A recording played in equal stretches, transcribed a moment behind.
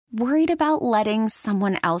Worried about letting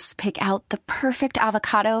someone else pick out the perfect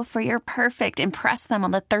avocado for your perfect impress them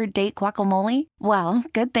on the third date guacamole? Well,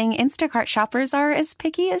 good thing Instacart shoppers are as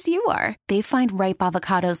picky as you are. They find ripe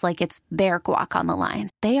avocados like it's their guac on the line.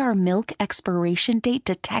 They are milk expiration date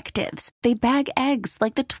detectives. They bag eggs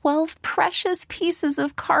like the 12 precious pieces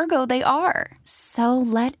of cargo they are. So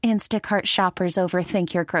let Instacart shoppers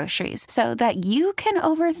overthink your groceries so that you can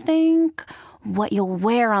overthink what you'll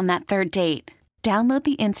wear on that third date. Download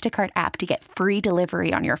the Instacart app to get free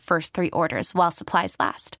delivery on your first 3 orders while supplies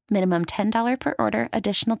last. Minimum $10 per order.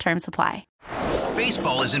 Additional terms apply.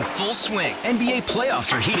 Baseball is in full swing. NBA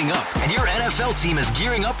playoffs are heating up, and your NFL team is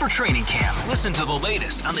gearing up for training camp. Listen to the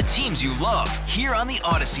latest on the teams you love here on the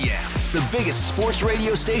Odyssey app. The biggest sports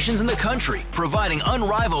radio stations in the country, providing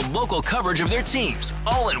unrivaled local coverage of their teams,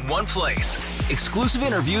 all in one place. Exclusive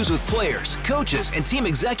interviews with players, coaches, and team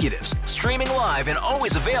executives, streaming live and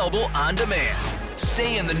always available on demand.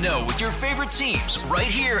 Stay in the know with your favorite teams right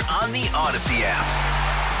here on the Odyssey app.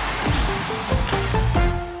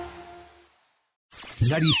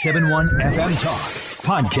 97.1 FM Talk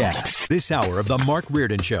Podcast. This hour of The Mark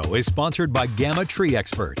Reardon Show is sponsored by Gamma Tree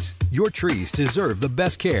Experts. Your trees deserve the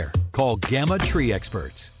best care. Call Gamma Tree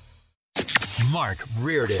Experts. Mark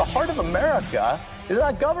Reardon. The heart of America is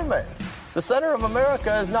not government. The center of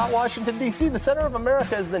America is not Washington, D.C. The center of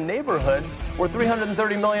America is the neighborhoods where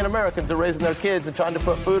 330 million Americans are raising their kids and trying to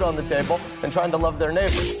put food on the table and trying to love their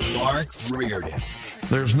neighbors. Mark Reardon.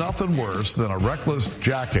 There's nothing worse than a reckless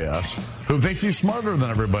jackass who thinks he's smarter than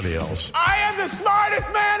everybody else. I am the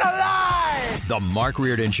smartest man alive! The Mark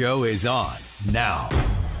Reardon Show is on now.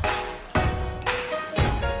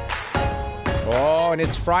 Oh, and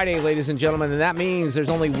it's Friday, ladies and gentlemen, and that means there's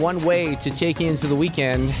only one way to take you into the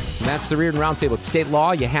weekend, and that's the Reardon Roundtable. It's state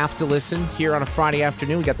law. You have to listen here on a Friday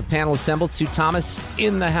afternoon. We got the panel assembled. Sue Thomas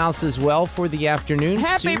in the house as well for the afternoon.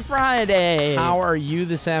 Happy Sue, Friday. how are you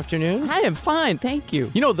this afternoon? I am fine, thank you.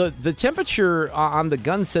 You know, the temperature on the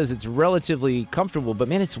gun says it's relatively comfortable, but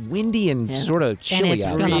man, it's windy and sort of chilly and it's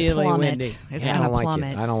out. gonna Really plummet. windy. It's Yeah, I gonna don't like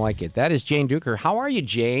plummet. it. I don't like it. That is Jane Duker. How are you,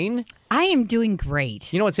 Jane? I am doing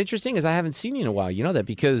great. You know what's interesting is I haven't seen you in a while. You know that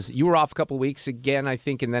because you were off a couple of weeks again, I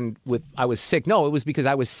think, and then I was sick. No, it was because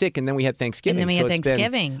I was sick, and then we had Thanksgiving. And then we So had it's been-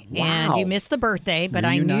 Thanksgiving, Wow. and you missed the birthday, but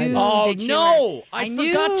I knew Oh, that you no! were- I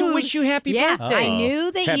forgot to wish you happy yeah, birthday. I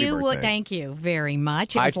knew that Happy you would. birthday. Thank you very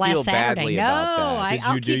much. It I was last feel Saturday. badly No, about that. Did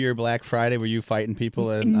I'll you do keep- your Black Friday? Were you fighting people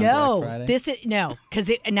on No, Black Friday? this is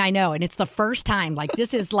because and I know, and it's the first time. Like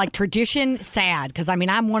this is like tradition, sad because I mean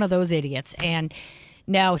I'm one of those idiots, and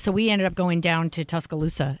no, so we ended up going down to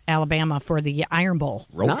Tuscaloosa, Alabama, for the Iron Bowl.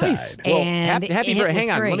 Roll Nice. Tide. Well, And happy it birthday. was Hang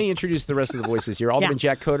on. great. Let me introduce the rest of the voices here. Alderman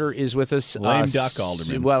Jack Coder is with us. Lame duck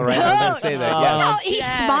alderman. Well, right. I was going to say that. Yes. No,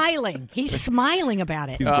 he's smiling. He's smiling about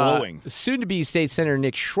it. He's glowing. Soon-to-be State Senator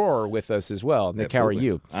Nick Schroer with us as well. Nick, how are Absolutely.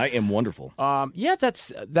 you? I am wonderful. Yeah,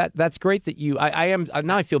 that's great that you. I am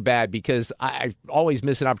now. I feel bad because I always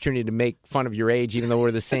miss an opportunity to make fun of your age, even though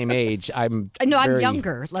we're the same age. I'm I'm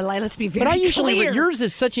younger. Let's be very But I usually. clear. But yours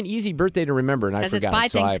is such an easy birthday to remember, and I Because forgot. it's by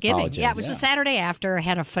so I Thanksgiving. apologize. Yeah, it was the Saturday after. I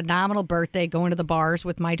had a phenomenal birthday going to the bars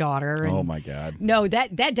with my daughter. And Oh, my God. No,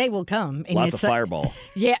 that day will come. And Lots it's of Fireball.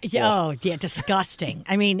 Yeah. Oh, yeah. Disgusting.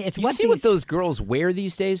 I mean, it's You what see these. what those girls wear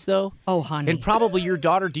these days, though? Oh, honey. And probably your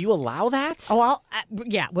daughter. Do you allow that? Oh,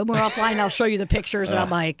 yeah. When we're offline, I'll show you the pictures, and I'm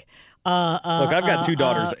like, Look, I've got two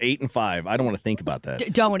daughters, 8 and 5. I don't want to think about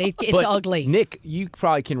that. don't. It's But, ugly. Nick, you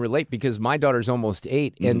probably can relate because my daughter's almost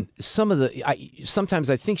 8, and sometimes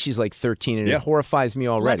I think she's like 13, and Yeah. it horrifies me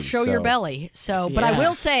already. Let's show your so- belly. So, but I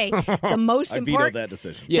will say the most I vetoed important. that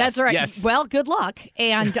decision. Yes, That's right. yes. Well, good luck.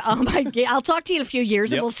 And I'll talk to you in a few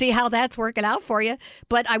years, and Yep. we'll see how that's working out for you.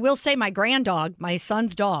 But I will say my granddog, my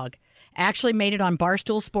son's dog, actually made it on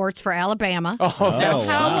Barstool Sports for Alabama. Oh, that's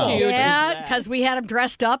how wow. cute. Yeah, because we had him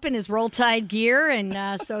dressed up in his Roll Tide gear, and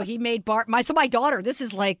so he made my daughter. This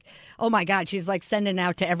is like, oh my God, she's like sending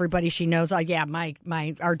out to everybody she knows. Yeah,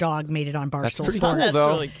 our dog made it on Barstool pretty Sports. cool, though.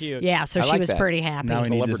 really cute. Yeah, so I she like was that. pretty happy. Now he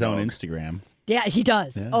needs his own dog. Instagram. Yeah, he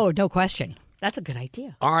does. Oh, no question. That's a good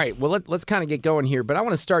idea. All right, well, let's kind of get going here. But I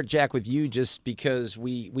want to start, Jack, with you just because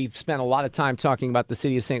we've spent a lot of time talking about the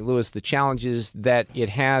city of St. Louis, the challenges that it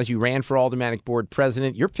has. You ran for Aldermanic Board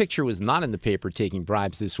President. Your picture was not in the paper taking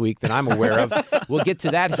bribes this week that I'm aware of. We'll get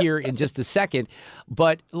to that here in just a second.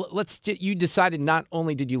 But you decided not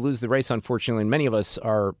only did you lose the race, unfortunately, and many of us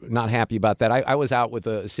are not happy about that. I was out with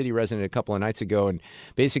a city resident a couple of nights ago, and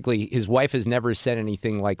basically his wife has never said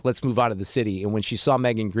anything like, let's move out of the city. And when she saw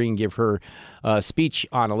Megan Green give her speech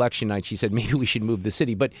on election night, she said, maybe we should move the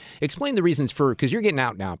city. But explain the reasons because you're getting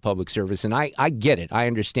out now, public service, and I get it. I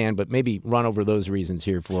understand, but maybe run over those reasons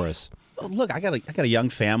here for us. Look, I got a young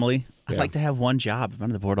family. I'd like to have one job. I've been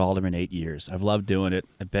on the board of alderman 8 years. I've loved doing it.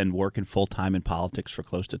 I've been working full-time in politics for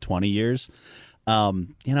close to 20 years.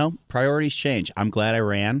 Priorities change. I'm glad I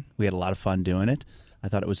ran. We had a lot of fun doing it. I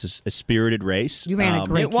thought it was a spirited race. You ran a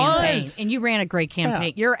great campaign. And you ran a great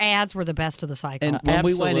campaign. Yeah. Your ads were the best of the cycle. And when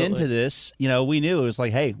we went into this, we knew it was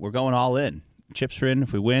like, hey, we're going all in. Chips are in.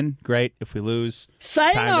 If we win, great. If we lose,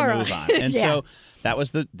 time to move on. And so that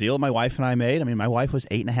was the deal my wife and I made. I mean, my wife was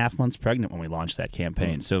 8.5 months pregnant when we launched that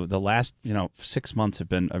campaign. So the last, 6 months have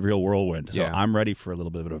been a real whirlwind. So I'm ready for a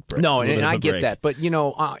little bit of a break. No, and I get that. But,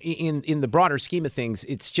 in the broader scheme of things,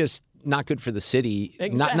 it's just not good for the city,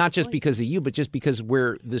 not just because of you, but just because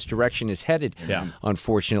where this direction is headed,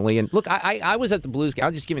 unfortunately. And look, I was at the Blues game.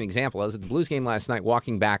 I'll just give you an example. I was at the Blues game last night,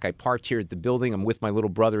 walking back. I parked here at the building. I'm with my little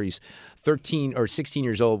brother. He's 13 or 16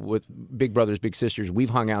 years old with big brothers, big sisters. We've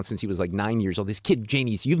hung out since he was like 9 years old. This kid,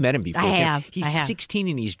 Janie, you've met him before. I have. He's 16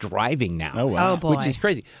 and he's driving now. Oh, wow. Oh, boy. Which is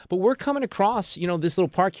crazy. But we're coming across, this little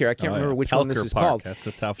park here. I can't remember which one this is called. That's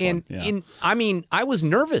a tough one. And I was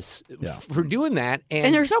nervous for doing that.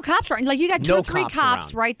 And there's no cops around. Like, you got 2 or 3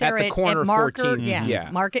 cops around. right there at the corner at Market.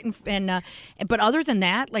 14. Market. But other than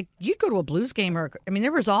that, like, you'd go to a Blues game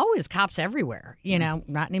there was always cops everywhere.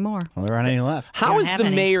 Not anymore. Well, there aren't any left. How is the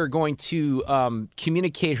mayor going to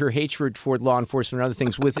communicate her hatred toward law enforcement and other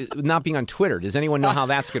things with it not being on Twitter? Does anyone know how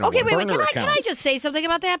that's going to work? Okay, wait. Can I just say something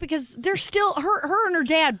about that? Because they're still her and her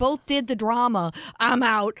dad both did the drama. I'm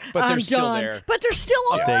out. But I'm they're done. Still there. But they're still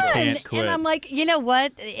on. They can't quit. And I'm like, you know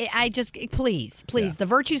what? I just please, the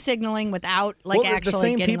virtue signaling without actually the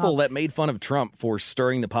same getting people off. that made fun of Trump for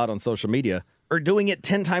stirring the pot on social media are doing it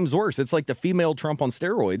 10 times worse. It's like the female Trump on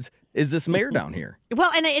steroids is this mayor down here.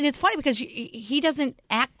 Well, and it's funny because he doesn't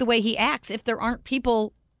act the way he acts if there aren't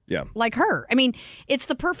people like her. I mean, it's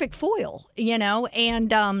the perfect foil,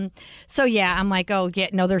 And so, I'm like,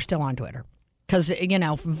 they're still on Twitter. Because,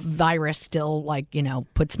 virus still,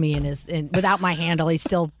 puts me without my handle, he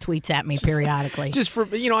still tweets at me periodically. Just for,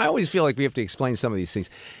 I always feel like we have to explain some of these things.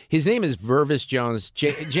 His name is Vervis Jones.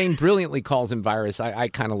 Jane brilliantly calls him Virus. I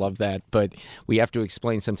kind of love that, but we have to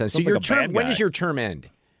explain sometimes. Sounds So your like a bad term, when guy. does your term end?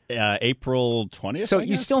 April 20th. So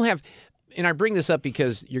you still have, and I bring this up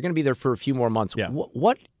because you're going to be there for a few more months. Yeah.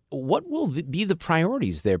 What will be the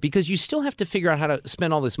priorities there? Because you still have to figure out how to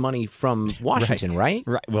spend all this money from Washington, right?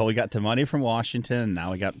 Right. Well, we got the money from Washington, and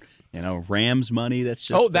now we got Rams money. That's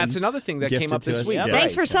just that's another thing that came up this week. Yeah,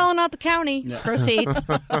 Thanks for selling out the county. Yeah. Proceed.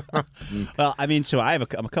 Well, so I have a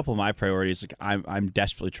couple of my priorities. Like, I'm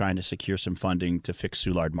desperately trying to secure some funding to fix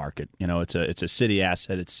Soulard Market. It's a city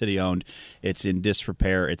asset. It's city owned. It's in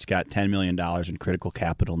disrepair. It's got $10 million in critical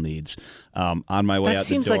capital needs. On my way out the door. That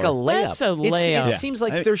seems like a layup. That's a layup. It seems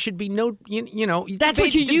like there should be no, That's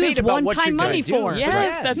what you use one-time money for.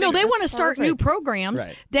 Yes, that's they want to start new programs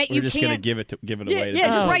that We're you just can't. going to give it away.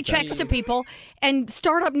 Just write checks to people and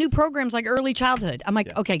start up new programs like early childhood. I'm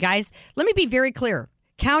like, okay, guys, let me be very clear.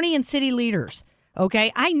 County and city leaders,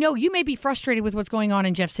 okay? I know you may be frustrated with what's going on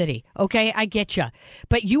in Jeff City, okay? I get you.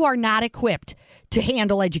 But you are not equipped to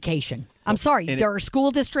handle education. I'm sorry. There are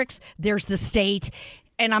school districts. There's the state.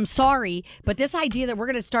 And I'm sorry, but this idea that we're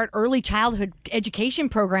going to start early childhood education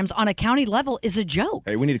programs on a county level is a joke.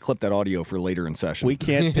 Hey, we need to clip that audio for later in session. We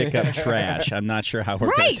can't pick up trash. I'm not sure how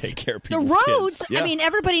we're going to take care of people's The roads, kids. I mean,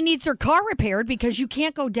 everybody needs their car repaired because you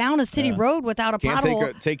can't go down a city road without a pothole.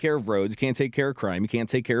 Can't take care of roads. Can't take care of crime. You can't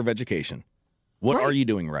take care of education. What are you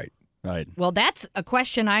doing right? Right. Well, that's a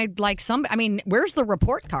question I'd like where's the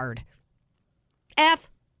report card? F.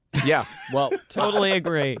 Yeah, well, Totally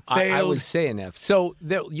agree. I was saying F. So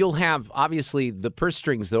you'll have, obviously, the purse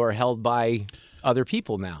strings, though, are held by other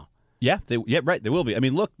people now. Yeah, right. They will be. I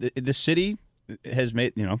mean, look, the city has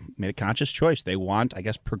made a conscious choice. They want, I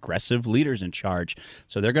guess, progressive leaders in charge,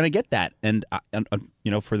 so they're going to get that. And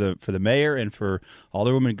for the mayor and for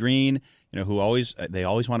Alderwoman Green, who always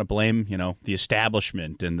want to blame the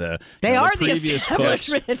establishment and the previous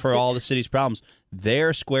push for all the city's problems.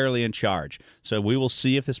 They're squarely in charge. So we will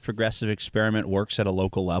see if this progressive experiment works at a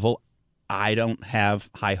local level. I don't have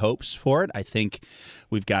high hopes for it. I think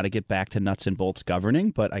we've got to get back to nuts and bolts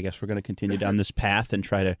governing, but I guess we're going to continue down this path and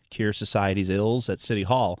try to cure society's ills at City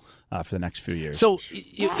Hall for the next few years. So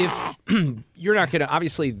if you're not going to,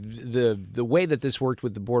 obviously the way that this worked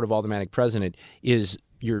with the Board of Aldermanic President is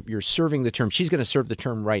you're serving the term. She's going to serve the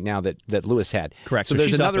term right now that Lewis had. Correct. So So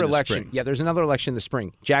there's she's up another in the election. spring. Yeah, there's another election in the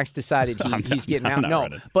spring. Jack's decided he's getting out. not No,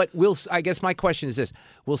 running. but I guess my question is this: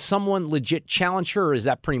 will someone legit challenge her, or is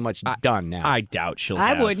that pretty much done now? I doubt she'll. I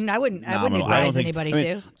have wouldn't nominal- advise think- anybody I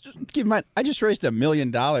mean, Keep in mind, I just raised $1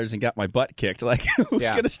 million and got my butt kicked. Like, who's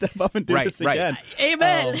Yeah. going to step up and do Right, this right. again?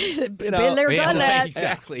 Amen. You know, Been there, yeah, done that.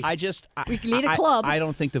 exactly. I just We need a club. I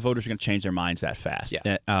don't think the voters are going to change their minds that fast.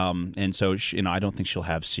 Yeah. And so I don't think she'll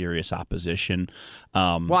have serious opposition.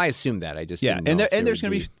 Well, I assume that. I just Yeah, didn't know if there there's would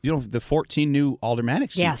going to be the 14 new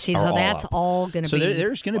aldermanic seats. Yeah, see, are so all that's up. all going to So be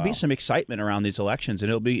there's going to be some excitement around these elections, and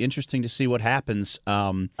it'll be interesting to see what happens.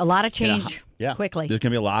 a lot of change quickly. There's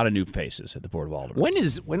going to be a lot of new faces at the Board of Aldermen.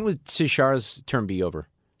 when would Tishar's term be over?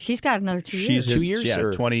 She's got another 2 years. 2 years, Yeah,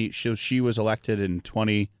 or- 20. She was elected in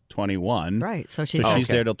 2021. Right, so she's she's okay.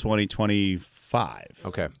 there till 2025.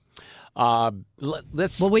 Okay.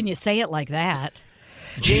 Let's. Well, when you say it like that,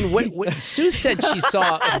 Jane, Sue said she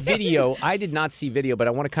saw a video. I did not see video, but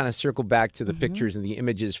I want to kind of circle back to the pictures and the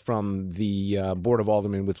images from the Board of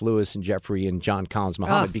Aldermen with Lewis and Jeffrey and John Collins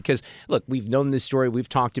Muhammad. Because, look, we've known this story. We've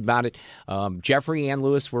talked about it. Jeffrey and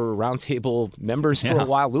Lewis were roundtable members for a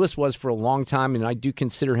while. Lewis was for a long time, and I do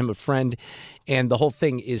consider him a friend. And the whole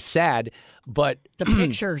thing is sad. But the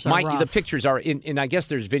pictures are rough. The pictures are, and I guess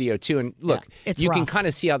there's video too. And look, it's you can rough. kind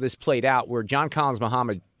of see how this played out, where John Collins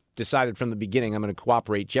Muhammad decided from the beginning, I'm going to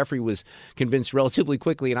cooperate. Jeffrey was convinced relatively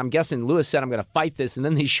quickly, and I'm guessing Lewis said, I'm going to fight this, and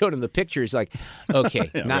then they showed him the pictures, like, okay,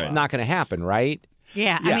 not going to happen, right?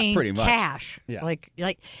 Yeah, Yeah, I mean, pretty much. cash. Yeah. Like,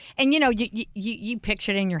 and you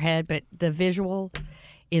picture it in your head, but the visual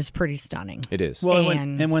is pretty stunning. It is. Well,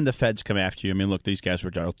 And- when the feds come after you, I mean, look, these guys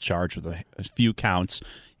were charged with a few counts.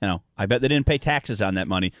 I bet they didn't pay taxes on that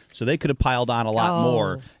money, so they could have piled on a lot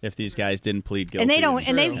more if these guys didn't plead guilty. And they don't.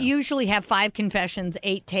 And they usually have 5 confessions,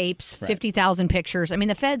 8 tapes, 50,000 pictures. I mean,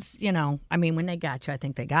 the feds. When they got you, I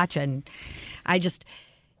think they got you. And I just,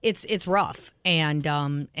 it's rough. And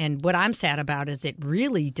what I'm sad about is it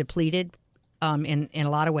really depleted. In a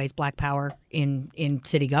lot of ways, black power in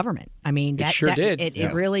city government. I mean, It sure did.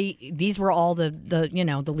 It really. These were all the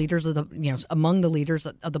leaders of among the leaders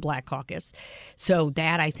of the Black Caucus. So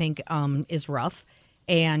that I think is rough.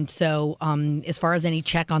 And so, as far as any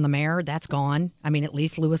check on the mayor, that's gone. I mean, at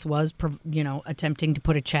least Lewis was, attempting to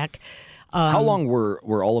put a check. How long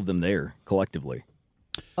were all of them there collectively?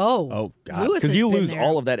 Oh, God. Lewis Because you has been lose there.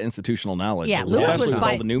 all of that institutional knowledge. Yeah, Lewis especially was with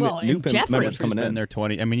by- all the new, well, new and Jeffrey. members coming been in. there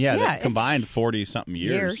 20. I mean, Yeah, they combined it's 40-something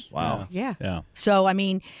years. Wow. Yeah. Yeah. So, I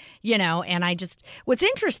mean, and I just, what's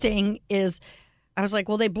interesting is I was like,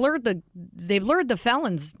 well, they blurred the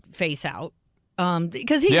felon's face out.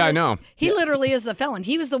 Because Yeah, I know. He literally is the felon.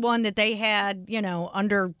 He was the one that they had,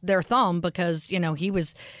 under their thumb because, he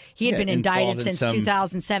had been indicted involved in since some-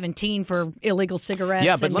 2017 for illegal cigarets.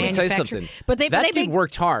 Yeah, but and let me tell you manufacture- something. But that dude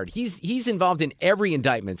worked hard. He's involved in every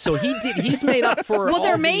indictment, so he's made up for. Well, all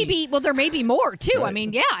there the- may be more too. I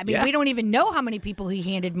mean, Yeah. we don't even know how many people he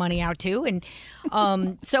handed money out to, and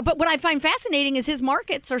but what I find fascinating is his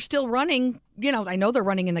markets are still running. I know they're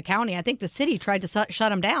running in the county. I think the city tried to shut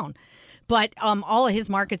them down. But all of his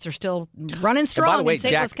markets are still running And strong by the way, in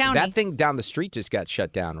St. Louis Jack, County. that thing down the street just got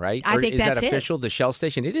shut down, right? I Or think is that's that his. official? The Shell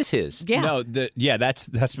station, it is his. Yeah. No,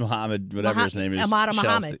 that's Muhammad, whatever his name is. Ahmad Shell's-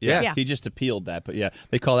 Muhammad. Yeah. Yeah. He just appealed that, but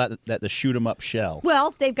they call that the shoot 'em up shell.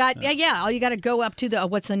 Well, they've got all you got to go up to the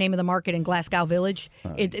what's the name of the market in Glasgow Village?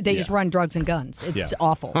 They just run drugs and guns. It's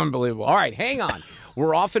awful. Unbelievable. All right, hang on.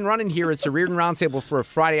 We're off and running here. It's a Reardon Roundtable for a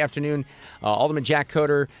Friday afternoon. Alderman Jack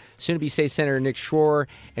Coder, soon-to-be State Senator Nick Schroer,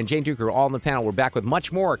 and Jane Duker all on the panel. We're back with much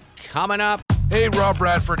more coming up. Hey, Rob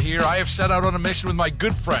Bradford here. I have set out on a mission with my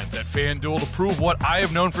good friends at FanDuel to prove what I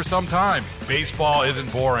have known for some time. Baseball isn't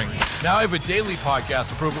boring. Now I have a daily podcast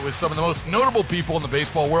to prove it with some of the most notable people in the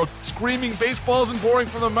baseball world, screaming baseball isn't boring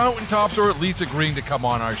from the mountaintops, or at least agreeing to come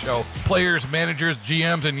on our show. Players, managers,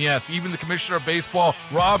 GMs, and yes, even the Commissioner of Baseball,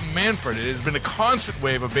 Rob Manfred. It has been a constant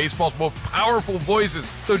wave of baseball's most powerful voices.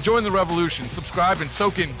 So join the revolution. Subscribe and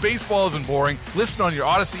soak in Baseball Isn't Boring. Listen on your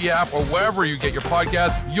Odyssey app or wherever you get your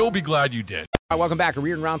podcasts. You'll be glad you did. All right, welcome back. A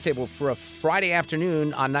Reardon Roundtable for a Friday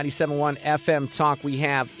afternoon on 97.1 FM Talk. We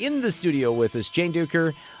have in the studio with us Jane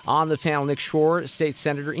Duker, on the panel Nick Schroer, State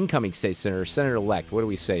Senator, incoming State Senator, Senator-elect. What do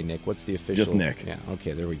we say, Nick? What's the official? Just Nick. Yeah,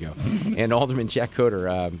 okay, there we go. And Alderman Jack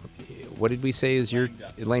Coder. What did we say is your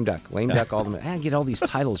lame duck? Lame duck. All the I get all these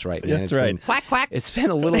titles right, man. That's right. Quack quack. It's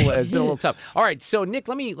been a little tough. All right, so Nick,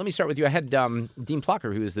 let me start with you. I had Dean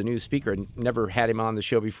Plucker, who is the new speaker. I never had him on the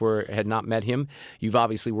show before. Had not met him. You've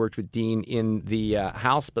obviously worked with Dean in the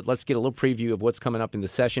House, but let's get a little preview of what's coming up in the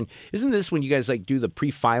session. Isn't this when you guys do the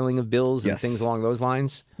pre-filing of bills and things along those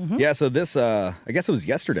lines? Mm-hmm. Yeah. So this, I guess it was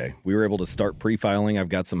yesterday. We were able to start pre-filing. I've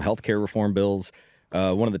got some healthcare reform bills.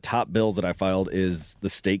 One of the top bills that I filed is the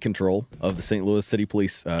state control of the St. Louis City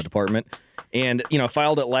Police Department. And, I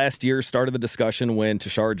filed it last year, started the discussion when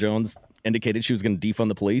Tashara Jones indicated she was going to defund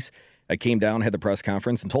the police. I came down, had the press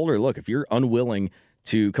conference, and told her, look, if you're unwilling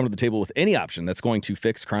to come to the table with any option that's going to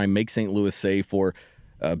fix crime, make St. Louis safe for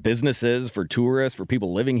businesses, for tourists, for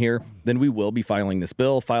people living here, then we will be filing this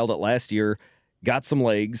bill. Filed it last year. Got some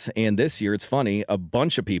legs, and this year, it's funny, a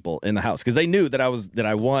bunch of people in the House, because they knew that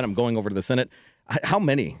I won. I'm going over to the Senate. How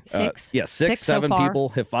many? Six. Six, seven so people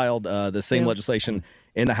have filed the same legislation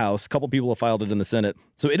in the House. A couple people have filed it in the Senate.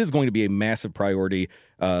 So it is going to be a massive priority.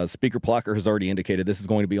 Speaker Plucker has already indicated this is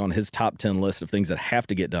going to be on his top 10 list of things that have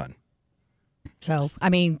to get done. So, I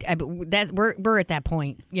mean, we're at that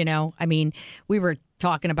point, I mean, we were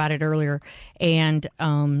talking about it earlier, and,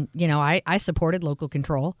 I supported local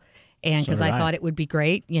control. And because I thought it would be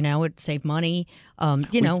great, it'd save money.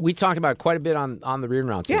 We talked about it quite a bit on the Rear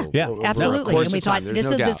Round Table. Yeah, absolutely. And we thought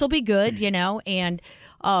this will be good, and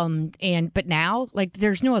but now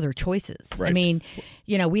there's no other choices. Right. I mean,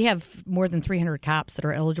 we have more than 300 cops that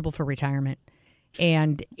are eligible for retirement,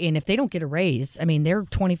 and if they don't get a raise, I mean, they're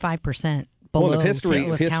 25%. Well, if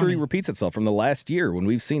history repeats itself from the last year when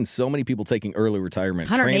we've seen so many people taking early retirement,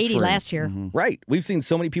 180 last year. Mm-hmm. Right. We've seen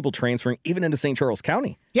so many people transferring even into St. Charles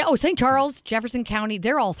County. Yeah, St. Charles, Jefferson County,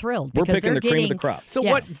 they're all thrilled. We're because picking the cream of the crop. So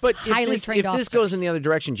if this goes in the other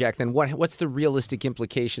direction, Jack, then what's the realistic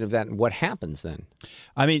implication of that, and what happens then?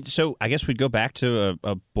 I mean, so I guess we'd go back to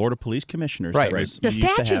a board of police commissioners. Right. The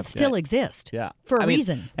statutes still exist for a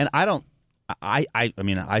reason. And I don't I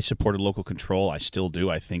mean, I supported local control. I still do.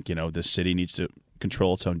 I think, the city needs to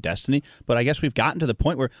control its own destiny. But I guess we've gotten to the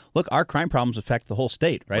point where, look, our crime problems affect the whole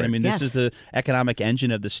state, right? I mean, this is the economic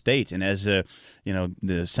engine of the state. And as,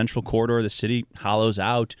 the central corridor of the city hollows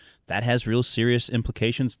out, that has real serious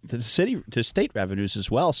implications to the city, to state revenues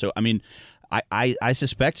as well. So, I mean, I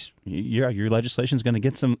suspect your legislation is going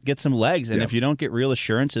to get some legs. And if you don't get real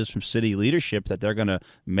assurances from city leadership that they're going to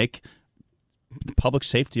make public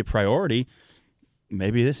safety a priority,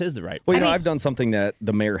 maybe this is the right. Well, I've done something that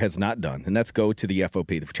the mayor has not done, and that's go to the FOP,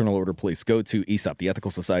 the Fraternal Order of Police, go to ESOP, the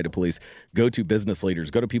Ethical Society of Police, go to business leaders,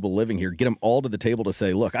 go to people living here, get them all to the table to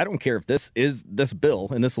say, look, I don't care if this bill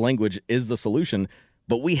and this language is the solution,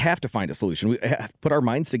 but we have to find a solution. We have to put our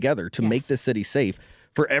minds together to make this city safe.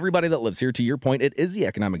 For everybody that lives here, to your point, it is the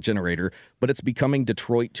economic generator, but it's becoming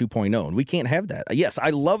Detroit 2.0, and we can't have that. Yes, I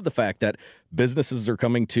love the fact that businesses are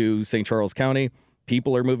coming to St. Charles County.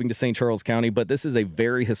 People are moving to St. Charles County, but this is a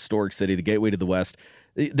very historic city, the gateway to the West.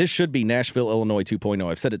 This should be Nashville, Illinois 2.0.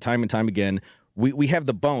 I've said it time and time again. We have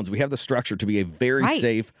the bones, we have the structure to be a very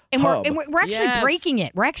safe hub. We're actually breaking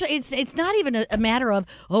it. We're actually it's not even a matter of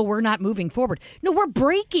we're not moving forward. No, we're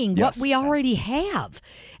breaking what we already have.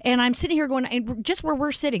 And I'm sitting here going, and just where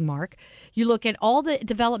we're sitting, Mark, you look at all the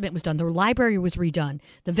development was done. The library was redone,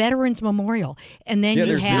 the Veterans Memorial, and then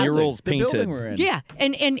you have murals painted. Yeah,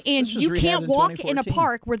 and you can't walk in a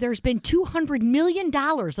park where there's been $200 million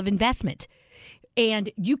of investment.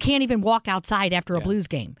 And you can't even walk outside after a Blues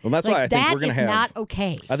game. Well, that's why I think we're going to have. That is not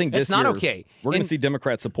okay. I think this it's not okay. We're going to see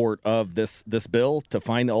Democrat support of this bill to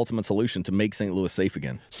find the ultimate solution to make St. Louis safe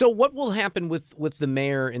again. So, what will happen with the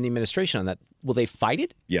mayor and the administration on that? Will they fight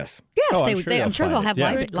it? Yes. Yes, I'm sure they'll have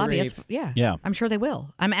lobbyists. Yeah, I'm sure they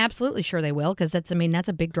will. I'm absolutely sure they will because that's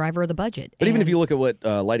a big driver of the budget. But even if you look at what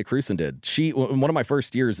Lyda Crewson did, one of my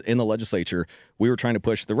first years in the legislature, we were trying to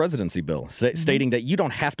push the residency bill, stating that you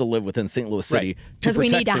don't have to live within St. Louis City because we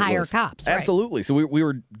need to hire cops. Right. Absolutely. So we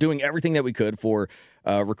were doing everything that we could for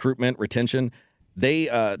recruitment, retention. They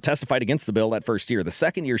testified against the bill that first year. The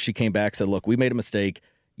second year, she came back, said, "Look, we made a mistake.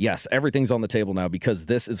 Yes, everything's on the table now because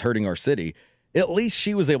this is hurting our city." At least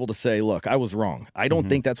she was able to say, look, I was wrong. I don't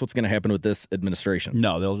think that's what's going to happen with this administration.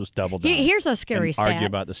 No, they'll just double down. Here's a scary stat. Argue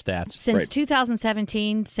about the stats. Since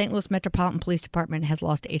 2017, St. Louis Metropolitan Police Department has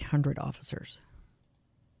lost 800 officers.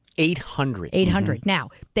 800? 800.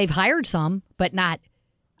 Now, they've hired some, but not,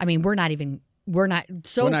 we're not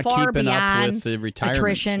far keeping beyond up with the retirement.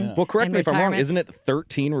 Attrition. Yeah. Well, correct me if I'm wrong. Isn't it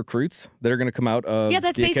 13 recruits that are going to come out of the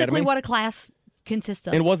that's basically academy? what a class consists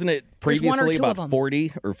of. And wasn't it previously one or two about of them.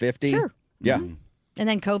 40 or 50? Sure. Yeah. Mm-hmm. And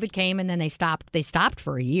then COVID came, and then they stopped. They stopped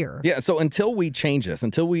for a year. Yeah, so until we change this,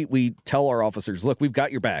 until we tell our officers, look, we've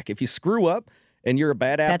got your back. If you screw up and you're a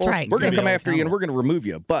bad apple, That's right. we're going to come after you and we're going to remove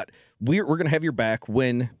you. But we're going to have your back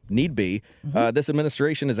when need be. This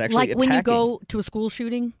administration is actually like attacking. when you go to a school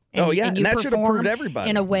shooting. And, oh, yeah, and you that should have perform proved everybody.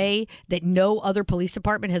 in a way that no other police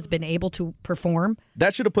department has been able to perform.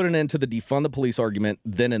 That should have put an end to the defund the police argument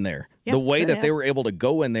then and there. Yep, the way should that have. they were able to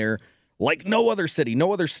go in there like no other city,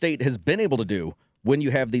 no other state has been able to do when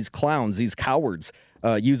you have these clowns, these cowards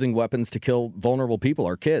using weapons to kill vulnerable people,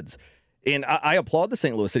 our kids. And I applaud the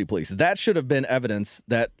St. Louis City Police. That should have been evidence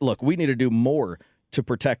that, look, we need to do more to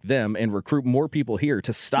protect them and recruit more people here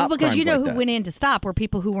to stop Well, because crimes you know like who that. went in to stop were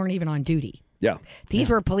people who weren't even on duty. Yeah. These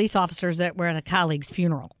were police officers that were at a colleague's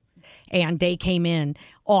funeral, and they came in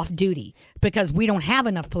off duty because we don't have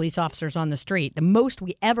enough police officers on the street. The most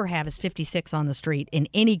we ever have is 56 on the street in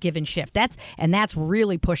any given shift. That's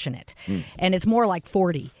really pushing it. And it's more like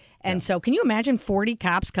 40. And so can you imagine 40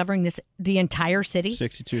 cops covering the entire city?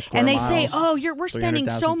 62 square And they miles, say, "Oh, we're spending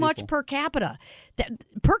so 300,000 much people. per capita."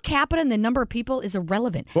 Per capita and the number of people is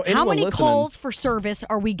irrelevant. Well, How anyone many listening- calls for service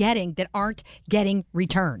are we getting that aren't getting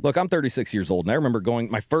returned? Look, I'm 36 years old, and I remember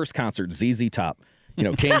going my first concert, ZZ Top.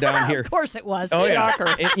 Came down here. Of course it was. Oh, yeah.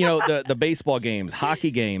 Shocker. And, the baseball games,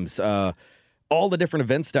 hockey games, all the different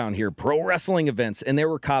events down here, pro wrestling events, and there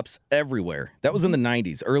were cops everywhere. That was in the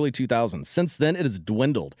 90s, early 2000s. Since then, it has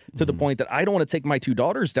dwindled to the point that I don't want to take my two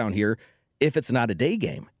daughters down here if it's not a day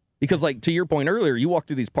game. Because, like, to your point earlier, you walk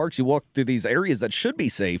through these parks, you walk through these areas that should be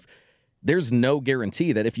safe. There's no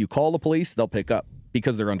guarantee that if you call the police, they'll pick up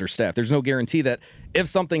because they're understaffed. There's no guarantee that if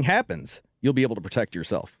something happens, you'll be able to protect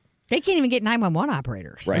yourself. They can't even get 911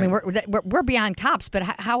 operators. Right. I mean, we're beyond cops, but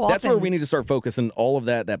how often? That's where we need to start focusing all of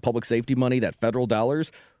that public safety money, that federal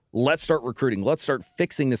dollars. Let's start recruiting. Let's start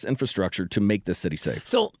fixing this infrastructure to make this city safe.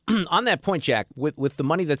 So on that point, Jack, with the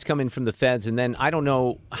money that's coming from the feds, and then I don't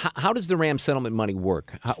know, how does the RAM settlement money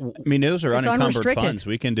work? I mean, those are It's unencumbered unrestricted. funds.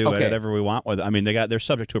 We can do whatever we want with it. I mean, they're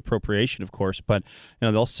subject to appropriation, of course, but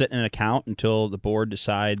they'll sit in an account until the board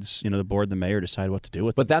decides. The board and the mayor decide what to do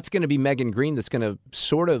with it. But that's going to be Megan Green that's going to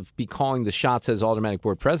sort of be calling the shots as aldermanic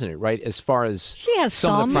board president, right? As far as She has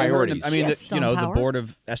some of the some. priorities. I mean, She has some the power. board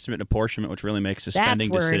of estimate and apportionment, which really makes the That's spending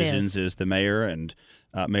where it decisions, is the mayor and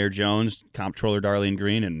Mayor Jones, Comptroller Darlene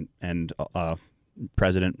Green, and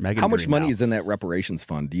President Megan. How much Green money now. is in that reparations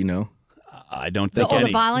fund? Do you know? I don't think the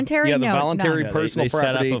any. voluntary? Yeah, the No, voluntary no. Yeah, personal they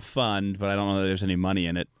property. set up a fund, but I don't know that there's any money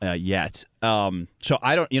in it yet. So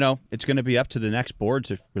I don't. It's going to be up to the next board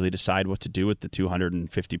to really decide what to do with the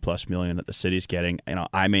 $250+ million that the city's getting.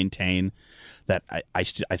 I maintain that I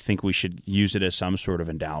think we should use it as some sort of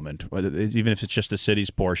endowment, even if it's just the city's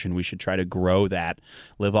portion. We should try to grow that,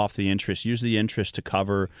 live off the interest, use the interest to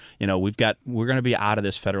cover. We're going to be out of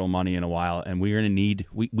this federal money in a while, and we're going to need.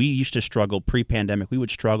 We used to struggle pre-pandemic. We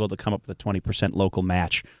would struggle to come up with a 20% local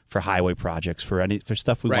match for highway projects, for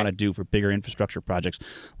stuff we want to do, for bigger infrastructure projects.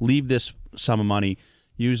 Leave this sum of money.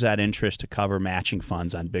 Use that interest to cover matching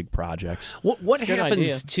funds on big projects. What That's a good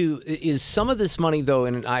happens idea. is some of this money though,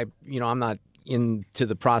 and I'm not into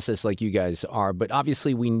the process like you guys are, but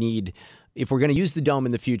obviously we need. If we're going to use the dome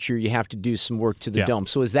in the future, you have to do some work to the dome.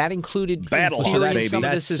 So is that included? Battle in house, theory, baby. some of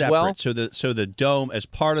That's this as separate. well. So the dome, as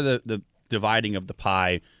part of the dividing of the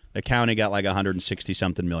pie, the county got like 160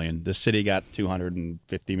 something million. The city got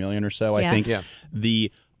 250 million or so, I Yeah. think. Yeah.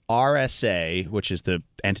 The RSA, which is the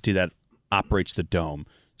entity that operates the dome,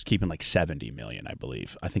 is keeping like 70 million, I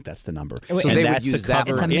believe. I think that's the number. So and they would that's use to that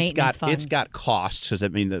cover. money. It's a It's got maintenance it's got costs. Because I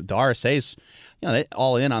mean, the RSA's, they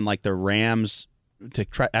all in on like the Rams. To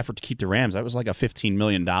try effort to keep the Rams, that was like a $15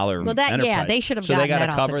 million enterprise. they should have So gotten they got that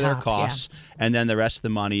to off the cover their top, costs, and then the rest of the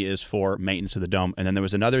money is for maintenance of the dome. And then there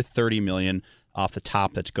was another $30 million off the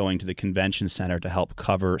top that's going to the convention center to help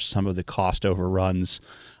cover some of the cost overruns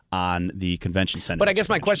on the convention center. But I guess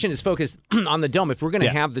my expansion. question is focused on the dome. If we're going to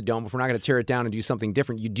Yeah. have the dome, if we're not going to tear it down and do something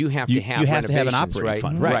different, you do have You to have have to have an renovations, operating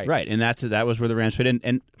fund, right? right? And that was where the Rams fit in.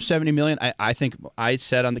 And $70 million, I think I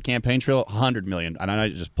said on the campaign trail, $100 million. And I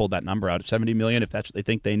just pulled that number out. $70 million, if that's what they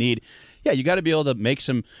think they need. Yeah, you got to be able to make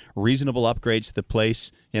some reasonable upgrades to the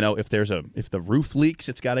place. If the roof leaks,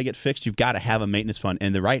 it's got to get fixed. You've got to have a maintenance fund.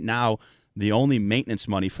 And right now, the only maintenance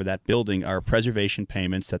money for that building are preservation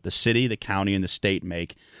payments that the city, the county, and the state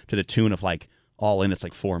make to the tune of like all in, it's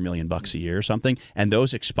like $4 million a year or something, and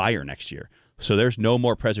those expire next year. So there's no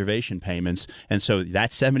more preservation payments, and so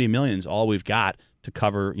that $70 million is all we've got to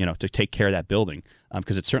cover, to take care of that building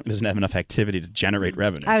because it certainly doesn't have enough activity to generate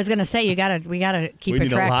revenue. I was going to say we got to keep We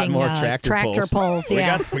need a lot attracting more tractor pulls.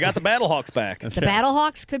 Yeah, We got the Battlehawks back. the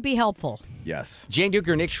Battlehawks could be helpful. Yes. Jane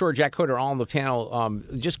Duker, Nick Shore, Jack Coder, all on the panel.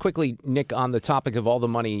 Just quickly, Nick, on the topic of all the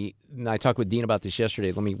money, and I talked with Dean about this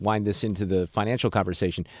yesterday. Let me wind this into the financial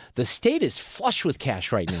conversation. The state is flush with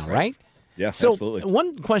cash right now, right? Yes, so absolutely.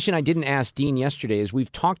 One question I didn't ask Dean yesterday is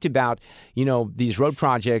we've talked about, these road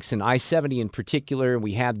projects and I-70 in particular.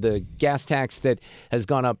 We had the gas tax that has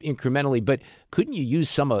gone up incrementally, but couldn't you use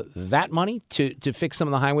some of that money to fix some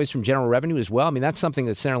of the highways from general revenue as well? I mean, that's something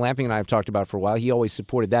that Senator Lamping and I have talked about for a while. He always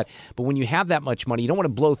supported that. But when you have that much money, you don't want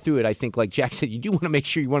to blow through it. I think, like Jack said, you do want to make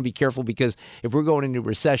sure you want to be careful because if we're going into a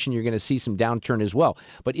recession, you're going to see some downturn as well.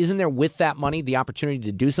 But isn't there, with that money, the opportunity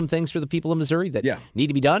to do some things for the people of Missouri that need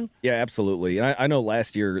to be done? Yeah, absolutely. And I know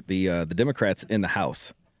last year the Democrats in the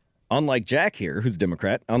House, unlike Jack here, who's a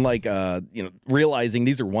Democrat, unlike realizing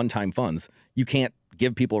these are one-time funds, you can't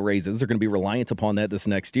give people raises. They're going to be reliant upon that this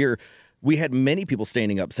next year. We had many people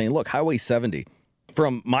standing up saying, look, Highway 70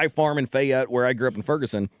 from my farm in Fayette, where I grew up in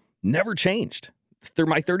Ferguson, never changed. Through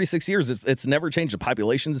my 36 years, it's never changed. The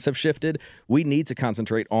populations have shifted. We need to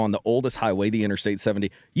concentrate on the oldest highway, the Interstate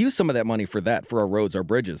 70. Use some of that money for that, for our roads, our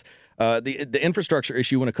bridges. The infrastructure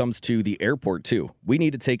issue when it comes to the airport, too. We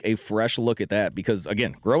need to take a fresh look at that because,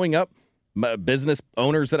 again, growing up, business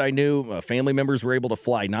owners that I knew, family members were able to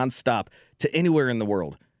fly nonstop to anywhere in the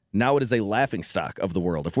world. Now it is a laughingstock of the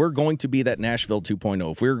world. If we're going to be that Nashville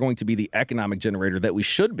 2.0, if we're going to be the economic generator that we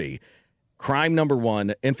should be, crime number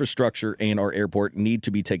one, infrastructure and our airport need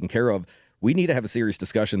to be taken care of. We need to have a serious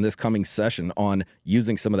discussion this coming session on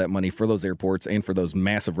using some of that money for those airports and for those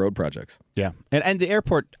massive road projects. Yeah. And the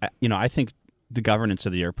airport, I think the governance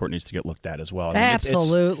of the airport needs to get looked at as well. I mean,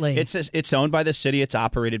 absolutely. It's owned by the city. It's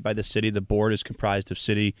operated by the city. The board is comprised of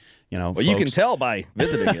city, Well, folks. you can tell by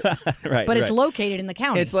visiting it. Right. But it's located in the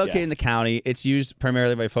county. It's located in the county. It's used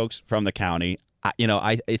primarily by folks from the county.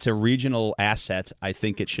 It's a regional asset. I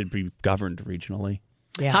think it should be governed regionally.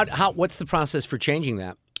 Yeah. What's the process for changing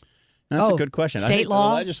that? That's a good question. State I think law?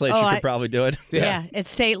 The legislature could probably do it. Yeah, it's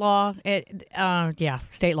state law.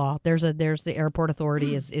 State law. There's the airport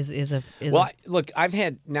authority look, I've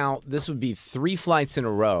had now. This would be 3 flights in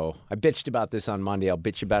a row. I bitched about this on Monday. I'll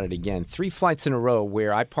bitch about it again. 3 flights in a row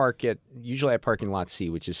where I park usually I park in Lot C,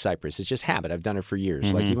 which is Cypress. It's just habit. I've done it for years.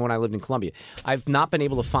 Mm-hmm. Like even when I lived in Columbia, I've not been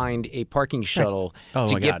able to find a parking shuttle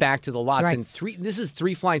to get back to the lots. Right. And this is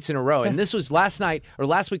 3 flights in a row. And this was last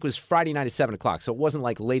week was Friday night at 7:00. So it wasn't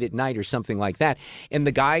like late at night or something like that. And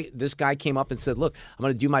this guy came up and said, look, I'm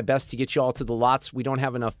going to do my best to get you all to the lots. We don't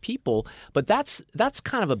have enough people. But that's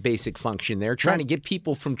kind of a basic function there, trying to get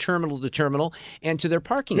people from terminal to terminal and to their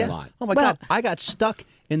parking lot. Oh, my God. I got stuck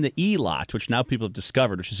in the E lot, which now people have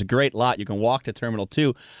discovered, which is a great lot. You can walk to Terminal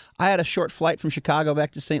 2. I had a short flight from Chicago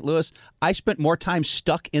back to St. Louis. I spent more time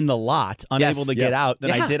stuck in the lot, unable to get out, than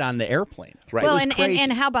I did on the airplane. Right. Well,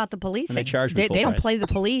 and how about the policing? And they charge me full They don't price. play the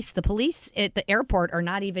police. The police at the airport are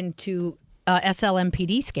not even to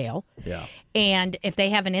SLMPD scale. Yeah. And if they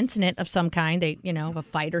have an incident of some kind, a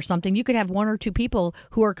fight or something, you could have 1 or 2 people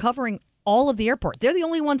who are covering all of the airport. They're the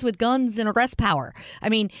only ones with guns and arrest power. I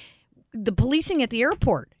mean, the policing at the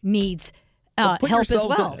airport needs help as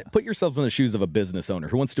well. Put yourselves in the shoes of a business owner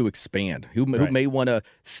who wants to expand, who may want to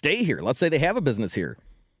stay here. Let's say they have a business here.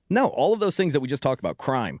 No, all of those things that we just talked about,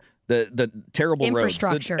 crime, the terrible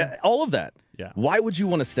infrastructure, roads, all of that. Yeah. Why would you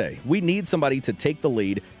want to stay? We need somebody to take the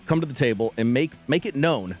lead, come to the table, and make it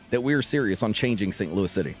known that we're serious on changing St.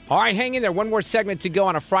 Louis City. All right, hang in there. One more segment to go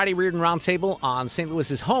on a Friday Reardon Roundtable on St.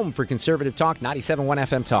 Louis's home for conservative talk, 97.1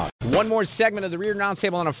 FM Talk. One more segment of the Reardon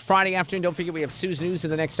Roundtable on a Friday afternoon. Don't forget we have Sue's News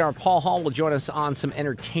in the next hour. Paul Hall will join us on some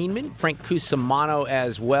entertainment. Frank Cusimano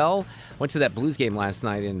as well. Went to that Blues game last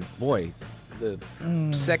night, and boy, the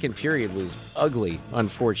second period was ugly,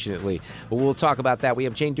 unfortunately. But we'll talk about that. We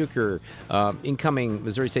have Jane Duker, incoming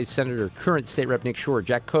Missouri State Senator, current State Rep Nick Shore,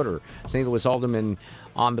 Jack Coder, St. Louis Alderman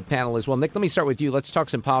on the panel as well. Nick, let me start with you. Let's talk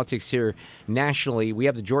some politics here nationally. We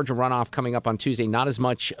have the Georgia runoff coming up on Tuesday. Not as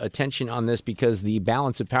much attention on this because the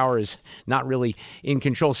balance of power is not really in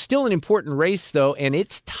control. Still an important race, though, and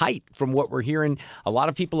it's tight from what we're hearing. A lot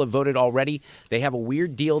of people have voted already. They have a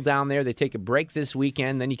weird deal down there. They take a break this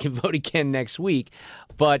weekend, then you can vote again next week.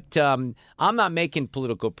 But I'm not making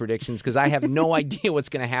political predictions because I have no idea what's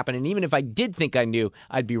going to happen. And even if I did think I knew,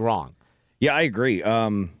 I'd be wrong. Yeah, I agree.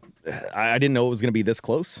 I didn't know it was going to be this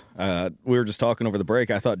close. We were just talking over the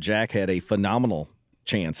break. I thought Jack had a phenomenal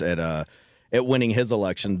chance at winning his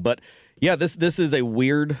election. But, yeah, this is a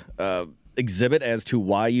weird exhibit as to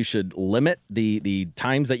why you should limit the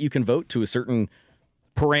times that you can vote to a certain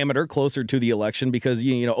parameter closer to the election because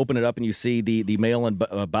you open it up and you see the mail-in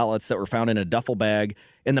ballots that were found in a duffel bag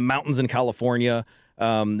in the mountains in California.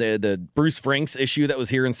 The Bruce Franks issue that was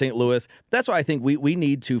here in St. Louis. That's why I think we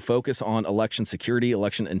need to focus on election security,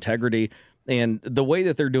 election integrity, and the way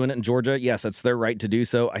that they're doing it in Georgia. Yes, that's their right to do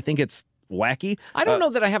so. I think it's wacky. I don't know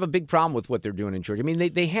that I have a big problem with what they're doing in Georgia. I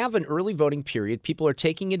mean, they have an early voting period. People are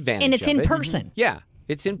taking advantage of it. And it's in person. Yeah.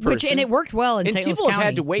 It's in person. And it worked well in St. Louis County. And people have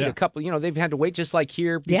had to wait a couple, they've had to wait just like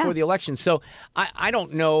here before the election. So I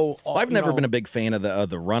don't know. I've never been a big fan of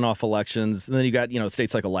the runoff elections. And then you got,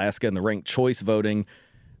 states like Alaska and the ranked choice voting.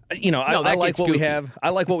 I like what we have. I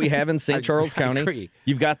like what we have in St. Charles County. Agree.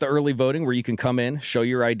 You've got the early voting where you can come in, show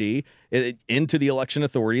your ID into the election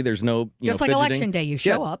authority. There's no just like fidgeting. Election Day, you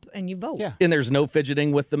show up and you vote. Yeah. And there's no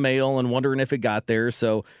fidgeting with the mail and wondering if it got there.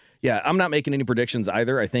 So. Yeah, I'm not making any predictions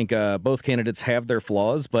either. I think both candidates have their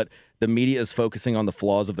flaws, but the media is focusing on the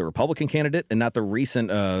flaws of the Republican candidate and not the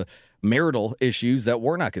recent marital issues that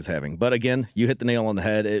Warnock is having. But again, you hit the nail on the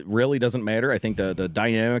head. It really doesn't matter. I think the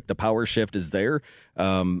dynamic, the power shift is there,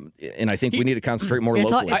 and I think we need to concentrate more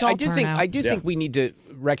locally. I do think we need to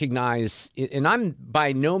recognize, and I'm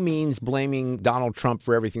by no means blaming Donald Trump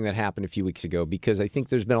for everything that happened a few weeks ago, because I think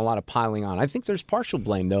there's been a lot of piling on. I think there's partial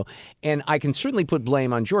blame, though, and I can certainly put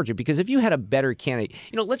blame on Georgia, because if you had a better candidate,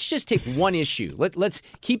 let's just take one issue. Let's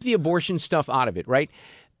keep the abortion stuff out of it, right?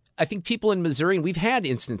 I think people in Missouri, and we've had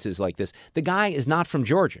instances like this, the guy is not from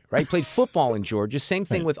Georgia, right? Played football in Georgia. Same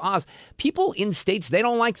thing with Oz. People in states, they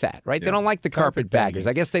don't like that, right? Yeah. They don't like the carpetbaggers.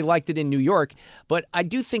 I guess they liked it in New York. But I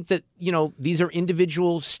do think that, these are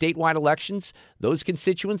individual statewide elections. Those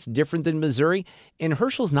constituents, different than Missouri. And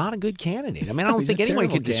Herschel's not a good candidate. I mean, I don't think anyone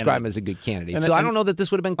could describe him as a good candidate. So I don't know that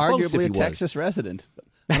this would have been close if he was. Arguably a Texas resident.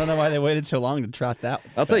 I don't know why they waited so long to trot that.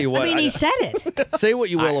 I'll tell you what. I mean, he said it. Say what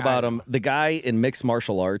you will about him. The guy in mixed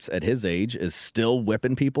martial arts at his age is still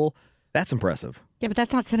whipping people. That's impressive. Yeah, but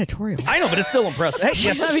that's not senatorial. I know, but it's still impressive. Hey,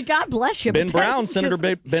 yes, I mean, God bless you. Ben Brown, Senator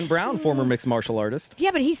Ben Brown, former mixed martial artist.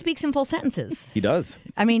 Yeah, but he speaks in full sentences. He does.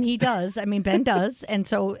 I mean, he does. I mean, Ben does. And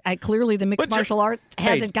so clearly the mixed martial art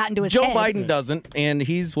hasn't gotten to his Joe head. Biden doesn't, and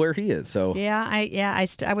he's where he is. So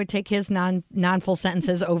I would take his non full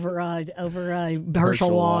sentences over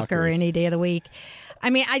Herschel Walker any day of the week. I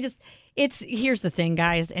mean, here's the thing,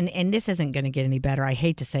 guys, and this isn't going to get any better. I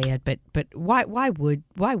hate to say it, but why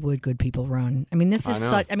would good people run? I mean, this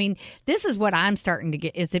is what I'm starting to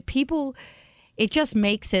get, is that people, it just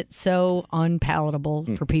makes it so unpalatable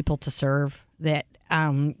for people to serve that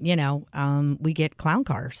we get clown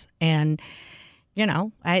cars, and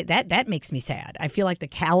that makes me sad. I feel like the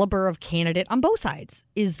caliber of candidate on both sides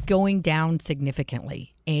is going down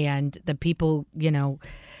significantly, and the people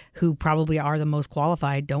who probably are the most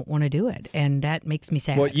qualified don't want to do it. And that makes me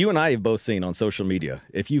sad. Well, you and I have both seen on social media,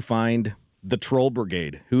 if you find the troll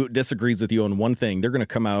brigade who disagrees with you on one thing, they're going to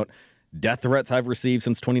come out. Death threats I've received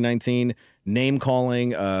since 2019, name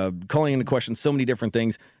calling, calling into question so many different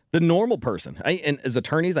things. The normal person, and as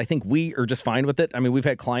attorneys, I think we are just fine with it. I mean, we've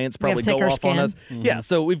had clients probably go off on us. Mm-hmm. Yeah,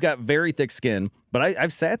 so we've got very thick skin. But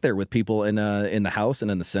I've sat there with people in the House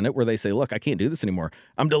and in the Senate where they say, look, I can't do this anymore.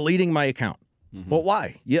 I'm deleting my account. Mm-hmm. Well,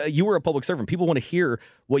 why? You were a public servant. People want to hear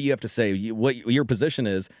what you have to say, what your position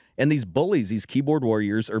is. And these bullies, these keyboard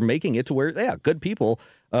warriors, are making it to where, good people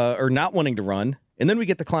are not wanting to run. And then we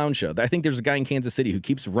get the clown show. I think there's a guy in Kansas City who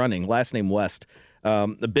keeps running, last name West, a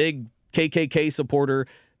big KKK supporter.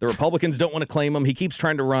 The Republicans don't want to claim him. He keeps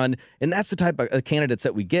trying to run. And that's the type of candidates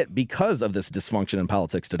that we get because of this dysfunction in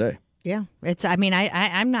politics today. Yeah.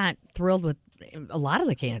 I'm not thrilled with a lot of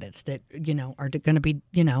the candidates that, are going to be,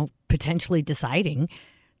 potentially deciding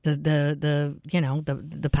the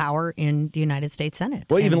power in the United States Senate.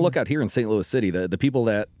 Well, even look out here in St. Louis City, the people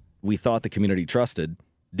that we thought the community trusted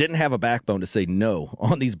didn't have a backbone to say no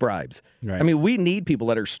on these bribes. Right. I mean, we need people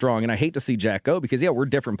that are strong, and I hate to see Jack go because, we're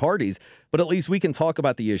different parties, but at least we can talk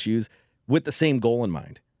about the issues with the same goal in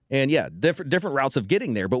mind. And different routes of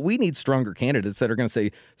getting there, but we need stronger candidates that are going to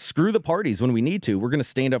say, screw the parties when we need to. We're going to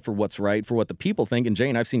stand up for what's right, for what the people think. And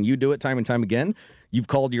Jane, I've seen you do it time and time again. You've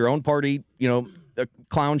called your own party, a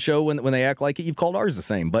clown show when they act like it. You've called ours the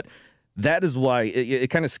same. But that is why it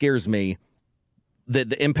kind of scares me,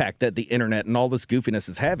 the impact that the internet and all this goofiness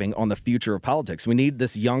is having on the future of politics. We need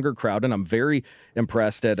this younger crowd, and I'm very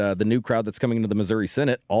impressed at the new crowd that's coming into the Missouri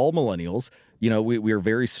Senate, all millennials. We are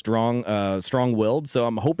very strong-willed, so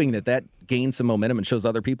I'm hoping that gains some momentum and shows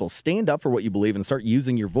other people stand up for what you believe and start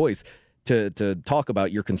using your voice to talk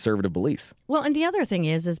about your conservative beliefs. Well, and the other thing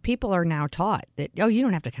is people are now taught that, you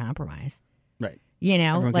don't have to compromise. Right. You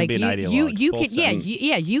know, Everyone like can be an ideologue, you both can, sides.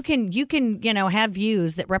 you can, have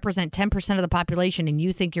views that represent 10% of the population, and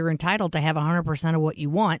you think you're entitled to have 100% of what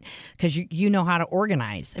you want because you know how to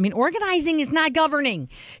organize. I mean, organizing is not governing.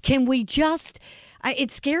 Can we just?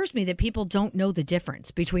 It scares me that people don't know the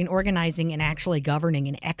difference between organizing and actually governing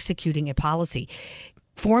and executing a policy.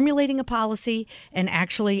 Formulating a policy and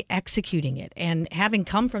actually executing it. And having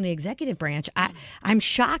come from the executive branch, I'm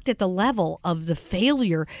shocked at the level of the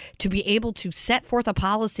failure to be able to set forth a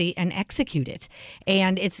policy and execute it.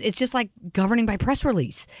 And it's just like governing by press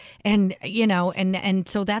release. And, and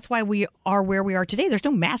so that's why we are where we are today. There's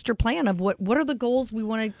no master plan of what are the goals we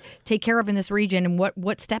want to take care of in this region and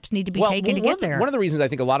what steps need to be taken to get there. One of the reasons I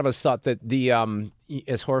think a lot of us thought that the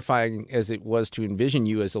as horrifying as it was to envision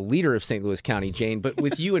you as a leader of St. Louis County, Jane, but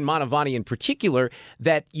with you and Mantovani in particular,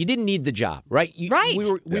 that you didn't need the job, right? Right.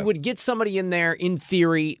 We would get somebody in there, in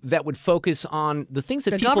theory, that would focus on the things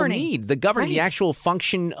that people need, the governing, the actual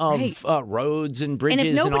function of roads and bridges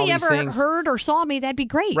and all these things. And if nobody ever heard or saw me, that'd be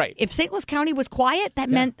great. Right. If St. Louis County was quiet, that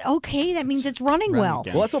meant, okay, that means it's running well.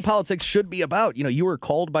 Well, that's what politics should be about. You were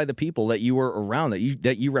called by the people that you were around, that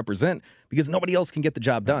you represent, because nobody else can get the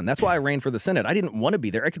job done. That's why I ran for the Senate. I didn't want to be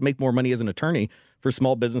there. I could make more money as an attorney for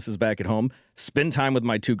small businesses back at home, spend time with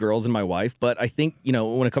my 2 girls and my wife. But I think,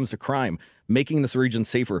 when it comes to crime, making this region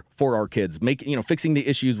safer for our kids, fixing the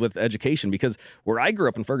issues with education, because where I grew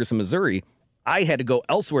up in Ferguson, Missouri, I had to go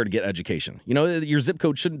elsewhere to get education. Your zip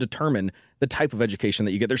code shouldn't determine the type of education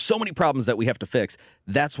that you get. There's so many problems that we have to fix.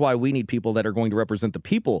 That's why we need people that are going to represent the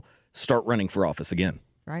people start running for office again.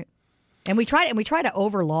 Right. And we try to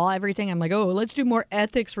overlaw everything. I'm like, let's do more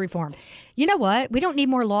ethics reform. You know what? We don't need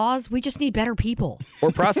more laws. We just need better people.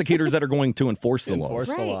 Or prosecutors that are going to enforce the laws.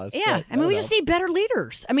 Right. The laws. Yeah. Right. I mean, we just need better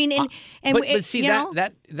leaders. I mean, but see,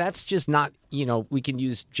 that's just not, we can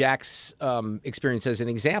use Jack's experience as an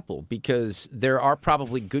example, because there are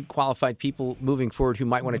probably good qualified people moving forward who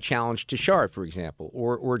might want to challenge Tashard, for example,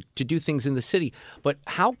 or to do things in the city. But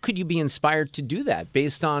how could you be inspired to do that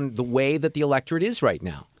based on the way that the electorate is right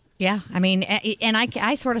now? Yeah, I mean, and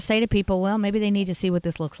I sort of say to people, well, maybe they need to see what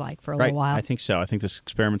this looks like for a little while. I think so. I think this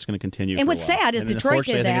experiment's going to continue. And for what's a while. sad is and Detroit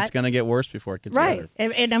did that. I think it's going to get worse before it gets better.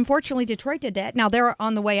 Right, and unfortunately, Detroit did that. Now they're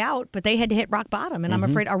on the way out, but they had to hit rock bottom, and I'm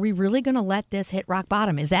afraid, are we really going to let this hit rock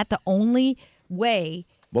bottom? Is that the only way?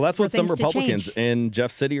 Well, that's what some Republicans in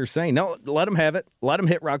Jeff City are saying. No, let them have it. Let them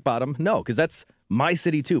hit rock bottom. No, because that's my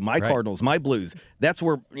city too. My Cardinals, my Blues. That's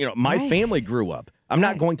where my family grew up. I'm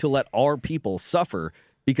not going to let our people suffer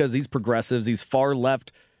because these progressives, these far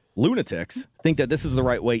left lunatics, think that this is the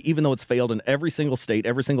right way, even though it's failed in every single state,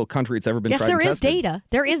 every single country it's ever been tried and tested. Yes, there is data.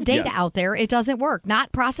 There is data out there. It doesn't work.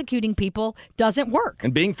 Not prosecuting people doesn't work.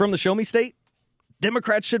 And being from the Show Me State,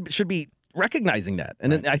 Democrats should be recognizing that.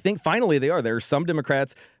 And I think finally they are. There are some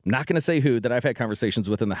Democrats, I'm not going to say who, that I've had conversations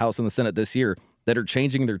with in the House and the Senate this year that are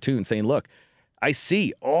changing their tune, saying, look, I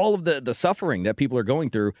see all of the suffering that people are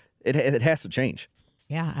going through. It has to change.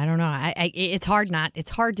 Yeah, I don't know. It's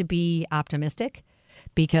hard to be optimistic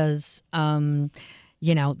because, the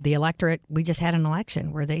electorate, we just had an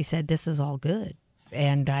election where they said this is all good.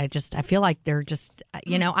 And I feel like they're just,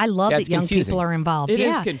 I love that young people are involved. It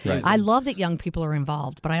is confusing. I love that young people are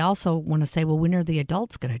involved, but I also want to say, well, when are the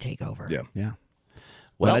adults going to take over? Yeah.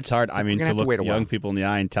 Well, it's hard. I mean, to look young young people in the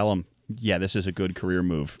eye and tell them, yeah, this is a good career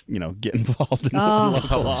move. Get involved in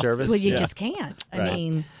local service. Well, you just can't. I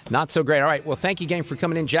mean, not so great. All right. Well, thank you, gang, for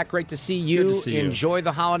coming in. Jack, great to see you. Good to see you. Enjoy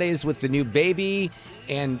the holidays with the new baby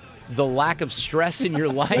and the lack of stress in your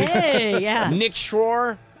life. Hey, yeah. Nick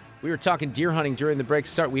Schroer. We were talking deer hunting during the break.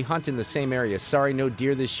 We hunt in the same area. Sorry, no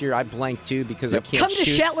deer this year. I blanked too because I can't shoot. Come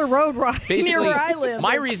to Shetler Road, right near where I live.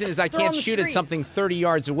 My reason is I can't shoot at something 30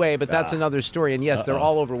 yards away, but that's another story. And yes, they're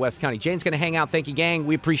all over West County. Jane's going to hang out. Thank you, gang.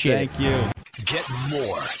 We appreciate it. Thank you. Get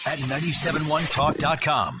more at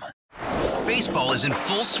 971talk.com. Baseball is in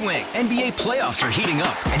full swing. NBA playoffs are heating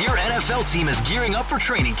up, and your NFL team is gearing up for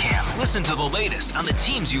training camp. Listen to the latest on the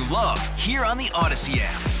teams you love here on the Odyssey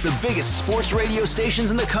app. The biggest sports radio stations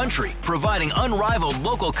in the country, providing unrivaled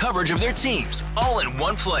local coverage of their teams, all in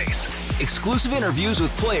one place. Exclusive interviews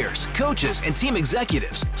with players, coaches, and team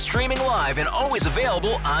executives, streaming live and always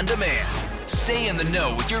available on demand. Stay in the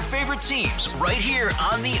know with your favorite teams right here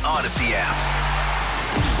on the Odyssey app.